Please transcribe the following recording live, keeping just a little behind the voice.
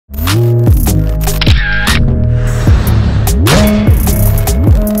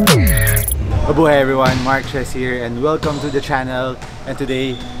Mabuhay everyone, Mark Chess here and welcome to the channel. And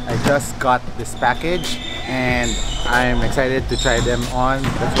today I just got this package and I'm excited to try them on.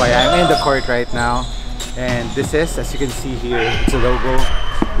 That's why I'm in the court right now. And this is, as you can see here, it's a logo.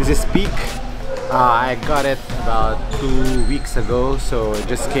 This is Peak. I got it about 2 weeks ago, so it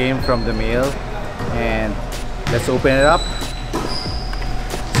just came from the mail. And let's open it up.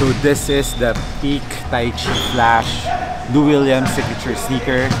 So this is the Peak Taichi Flash Lou Williams signature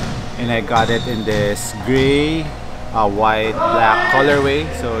sneaker. And I got it in this gray, white, black colorway.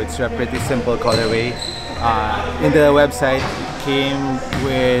 So it's a pretty simple colorway. In the website, it came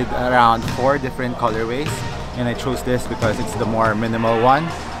with around 4 different colorways, and I chose this because it's the more minimal one,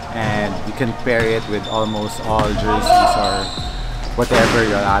 and you can pair it with almost all jerseys or whatever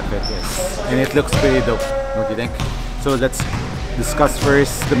your outfit is. And it looks pretty dope, don't you think? So let's discuss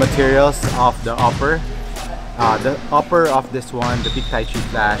first the materials of the upper. The upper of this one, the Peak Taichi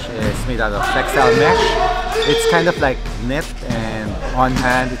Flash, is made out of textile mesh. It's kind of like knit, and on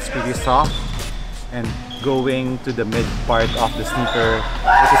hand it's pretty soft. And going to the mid part of the sneaker,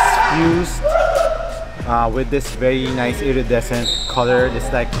 it is fused with this very nice iridescent color.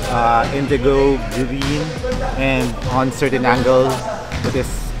 It's like indigo green, and on certain angle it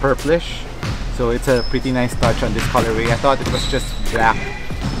is purplish. So it's a pretty nice touch on this colorway. I thought it was just black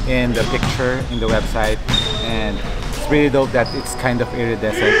in the picture in the website, and it's really dope that it's kind of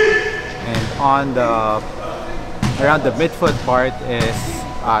iridescent. And on the around the midfoot part is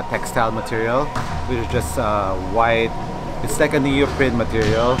textile material, which is just white. It's like a neoprene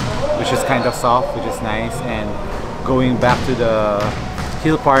material, which is kind of soft, which is nice. And going back to the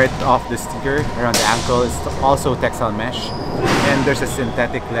heel part of the sneaker around the ankle, it's also textile mesh. And there's a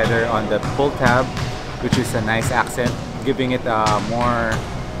synthetic leather on the pull tab, which is a nice accent, giving it a more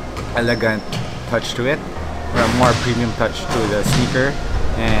elegant touch to it, or a more premium touch to the sneaker.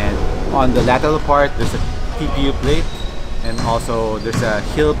 And on the lateral part, there's a TPU plate, and also there's a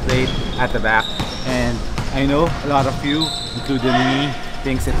heel plate at the back. And I know a lot of you, including me,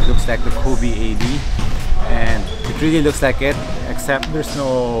 thinks it looks like the Kobe AD, and it really looks like it, except there's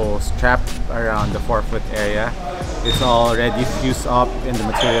no strap around the forefoot area. It's already fused up in the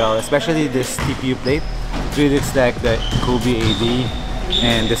material, especially this TPU plate. It really looks like the Kobe AD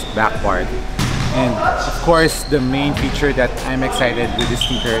and this back part. And of course, the main feature that I'm excited with this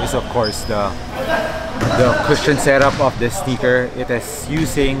sneaker is of course the cushion setup of this sneaker. It is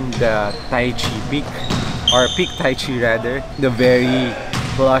using the Taichi Peak, or Peak Taichi rather, the very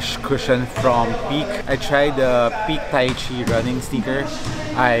plush cushion from Peak. I tried the Peak Taichi running sneaker.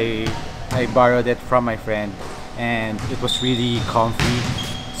 I borrowed it from my friend and it was really comfy.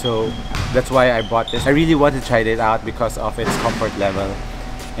 So that's why I bought this. I really wanted to try it out because of its comfort level.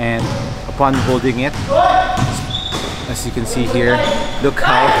 And upon holding it, as you can see here, look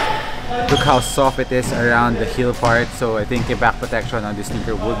how soft it is around the heel part. So I think a back protection on this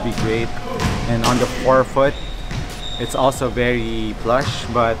sneaker would be great. And on the forefoot, it's also very plush,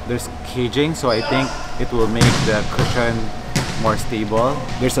 but there's caging, so I think it will make the cushion more stable.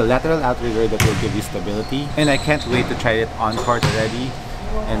 There's a lateral outrigger that will give you stability, and I can't wait to try it on court already.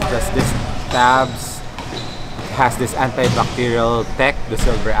 And plus this tabs has this antibacterial tech, the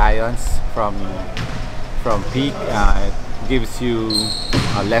silver ions from Peak. It gives you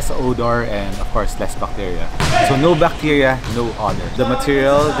less odor and of course less bacteria. So no bacteria, no odor. The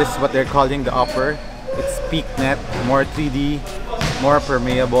material, this is what they're calling the upper. It's Peak Net, more 3D, more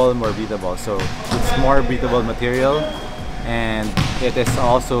permeable, more breathable. So it's more breathable material, and it is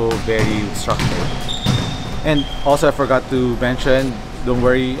also very structured. And also I forgot to mention, don't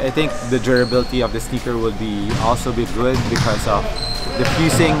worry, I think the durability of the sneaker will also be good because of the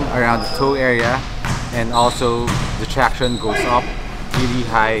fusing around the toe area, and also the traction goes up really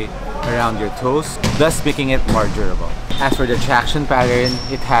high around your toes, thus making it more durable. As for the traction pattern,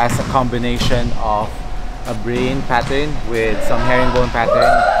 it has a combination of a brain pattern with some herringbone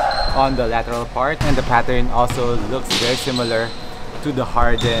pattern on the lateral part, and the pattern also looks very similar to the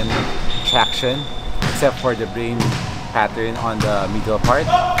hardened traction, except for the brain pattern on the middle part.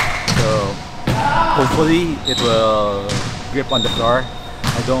 So hopefully it will grip on the floor.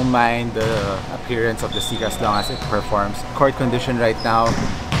 I don't mind the appearance of the sneaker as long as it performs. Court condition right now,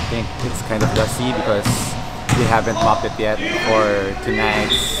 I think it's kind of dusty because they haven't mopped it yet for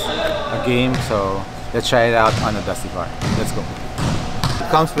tonight's game. So let's try it out on a dusty floor. Let's go.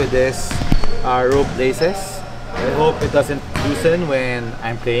 It comes with this rope laces. I hope it doesn't loosen when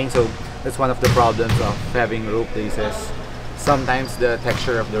I'm playing. So that's one of the problems of having rope laces. Sometimes the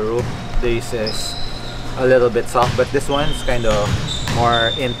texture of the rope lace is a little bit soft, but this one's kind of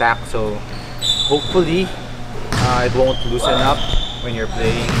more intact, so hopefully it won't loosen up when you're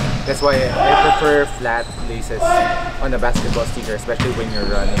playing. That's why I prefer flat laces on a basketball sneaker, especially when you're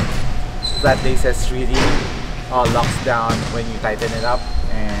running. Flat laces really locks down when you tighten it up,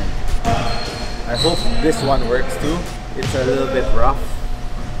 and I hope this one works too. It's a little bit rough.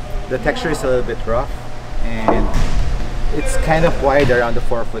 The texture is a little bit rough, and it's kind of wide around the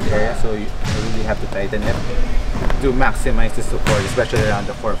forefoot area, so you really have to tighten it to maximize the support, especially around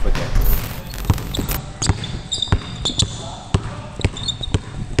the forefoot area.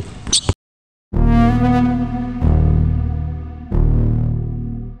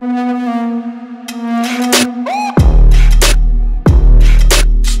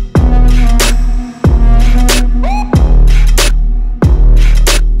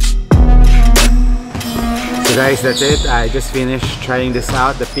 So guys, that's it. I just finished trying this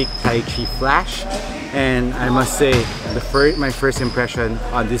out, the Peak Taichi Flash, and I must say, my first impression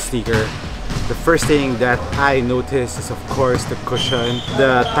on this sneaker, the first thing that I noticed is of course the cushion.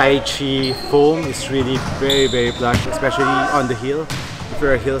 The Taichi foam is really very plush, especially on the heel. If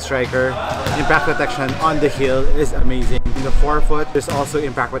you're a heel striker, impact protection on the heel is amazing. In the forefoot, there's also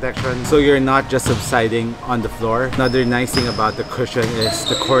impact protection, so you're not just subsiding on the floor. Another nice thing about the cushion is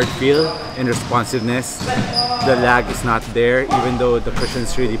the court feel and responsiveness. The lag is not there, even though the cushion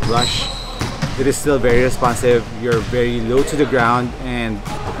is really plush. It is still very responsive. You're very low to the ground, and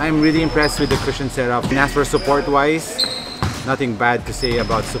I'm really impressed with the cushion setup. And as for support wise, nothing bad to say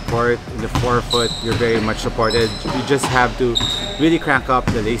about support. In the forefoot, you're very much supported. You just have to really crank up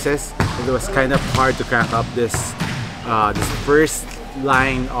the laces. It was kind of hard to crank up this first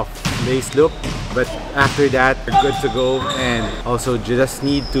line of lace loop, but after that, you're good to go. And also just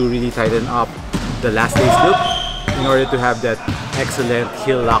need to really tighten up the last lace loop in order to have that excellent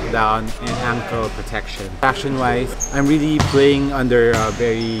heel lockdown and ankle protection. Traction wise, I'm really playing under a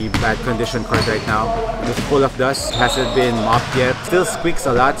very bad condition court right now. It's full of dust, hasn't been mopped yet. Still squeaks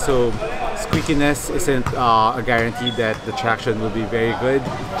a lot, so squeakiness isn't a guarantee that the traction will be very good.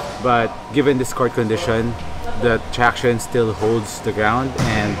 But given this court condition, the traction still holds the ground,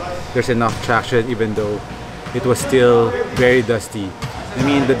 and there's enough traction even though it was still very dusty. I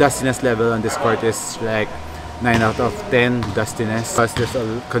mean, the dustiness level on this court is like 9 out of 10 dustiness. Plus there's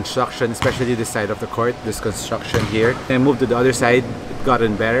a construction, especially this side of the court, this construction here. I moved to the other side, it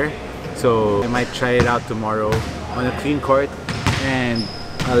gotten better. So I might try it out tomorrow on a clean court, and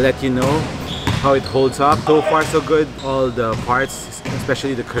I'll let you know how it holds up. So far so good. All the parts,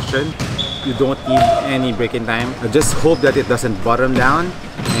 especially the cushion, you don't need any break-in time. I just hope that it doesn't bottom down,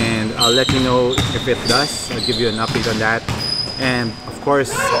 and I'll let you know if it does. I'll give you an update on that. And of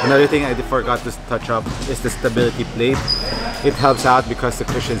course, another thing I forgot to touch up is the stability plate. It helps out because the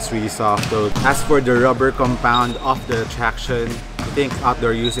cushion is really soft. So as for the rubber compound of the traction, I think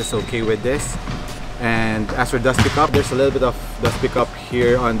outdoor use is okay with this. And as for dust pickup, there's a little bit of dust pickup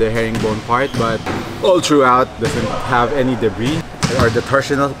here on the herringbone part, but all throughout doesn't have any debris. Or the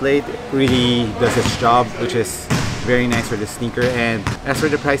torsional plate really does its job, which is very nice for the sneaker. And as for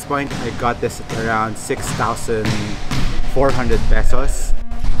the price point, I got this at around 6,400 pesos.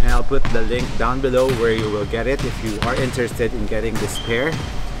 And I'll put the link down below where you will get it if you are interested in getting this pair.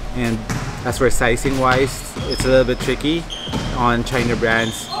 And as for sizing wise, it's a little bit tricky on China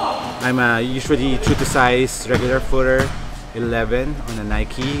brands. I'm usually true to size regular footer, 11 on a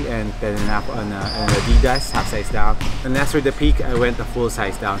Nike and 10.5 on an Adidas, half size down. And as for the Peak, I went a full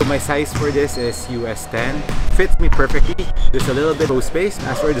size down. So my size for this is US 10. Fits me perfectly. There's a little bit of space.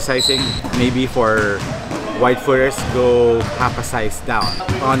 As for the sizing, maybe for wide footers, go half a size down.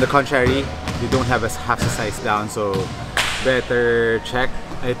 On the contrary, you don't have a half a size down, so better check.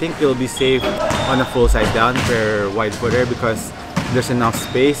 I think you'll be safe on a full size down for wide footer because there's enough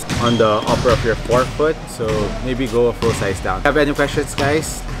space on the upper of your forefoot, so maybe go a full size down. If you have any questions,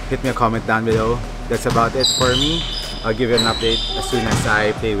 guys, hit me a comment down below. That's about it for me. I'll give you an update as soon as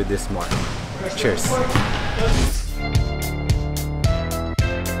I play with this more. Cheers!